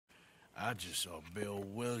I just saw Bill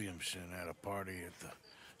Williamson at a party at the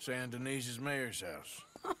San Denise's mayor's house.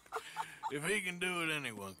 If he can do it,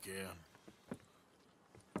 anyone can.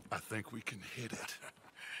 I think we can hit it.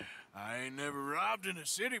 I ain't never robbed in a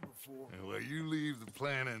city before. Well, you leave the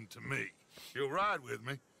planning to me. You'll ride with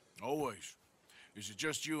me? Always. Is it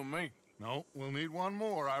just you and me? No, we'll need one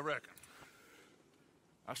more, I reckon.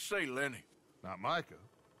 I say Lenny. Not Micah.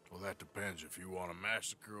 Well, that depends if you want a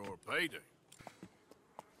massacre or a payday.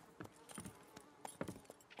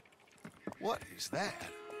 What is that?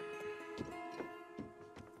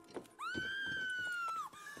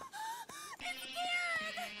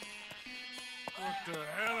 What the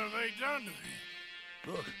hell have they done to me?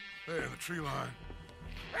 Look, there in the tree line.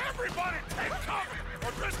 Everybody take cover!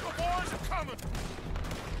 O'Driscoll boys are coming!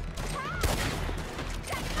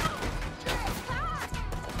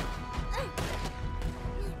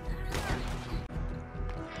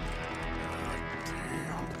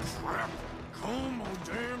 Come on,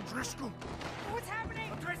 damn Driscoll. What's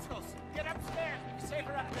happening? O'Driscoll's. Get upstairs. Be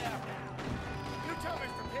safer up there. You tell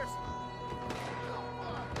Mr. Pearson.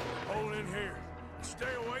 Hold in here.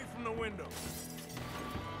 Stay away from the window.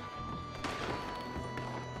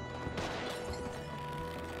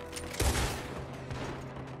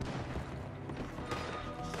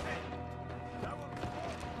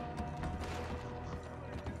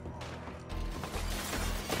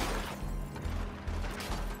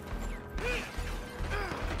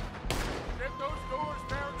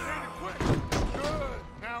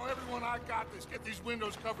 I got this. Get these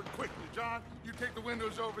windows covered quickly. John, you take the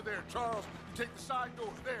windows over there. Charles, you take the side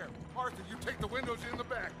door there. Arthur, you take the windows in the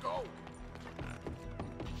back. Go!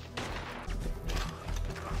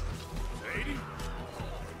 Sadie?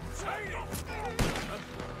 Sadie!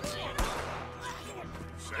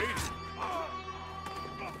 Sadie!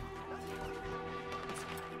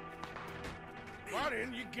 Why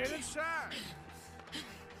didn't you get inside?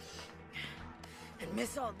 And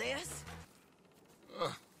miss all this?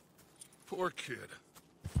 Poor kid.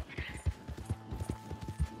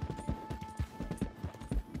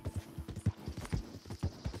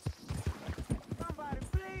 Somebody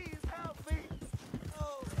please help me.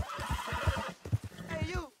 Oh. Hey,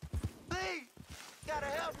 you. Please. Gotta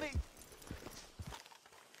help me.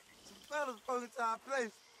 Some fellas broke into our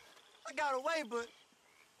place. I got away, but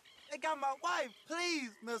they got my wife.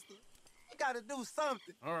 Please, mister. You gotta do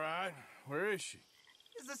something. All right. Where is she?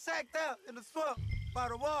 It's a sack out in the swamp by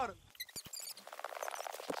the water.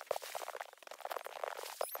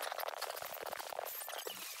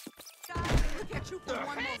 Look at you for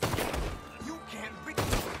one more. You can't reach.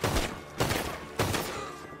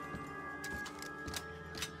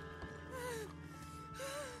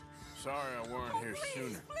 Sorry I weren't here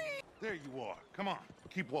sooner. There you are. Come on.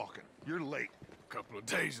 Keep walking. You're late. A couple of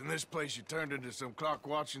days in this place, you turned into some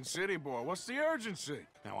clock-watching city boy. What's the urgency?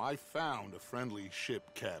 Now, I found a friendly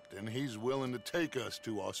ship captain. He's willing to take us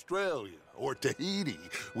to Australia or Tahiti.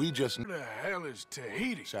 We just... Who the hell is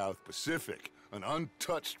Tahiti? South Pacific. An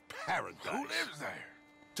untouched paradise. Who lives there?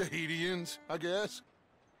 Tahitians, I guess.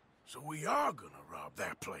 So we are gonna rob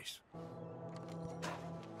that place.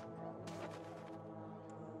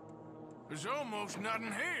 There's almost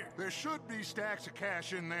nothing here. There should be stacks of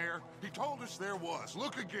cash in there. He told us there was.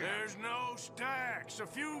 Look again. There's no stacks. A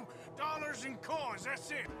few dollars in coins, that's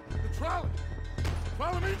it. The trolley.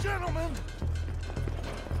 Follow me, gentlemen.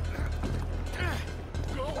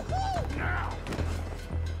 Go now.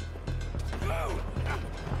 Go.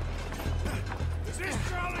 Does this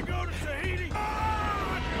trolley go to Tahiti?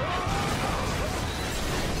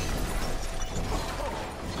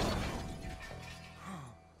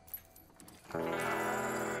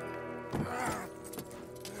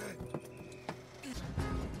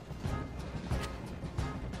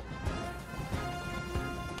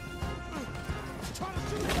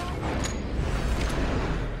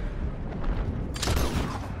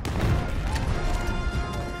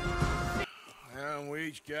 And we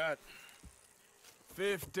each got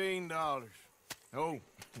 $15. Oh,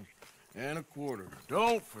 and a quarter.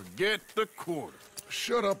 Don't forget the quarter.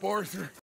 Shut up, Arthur.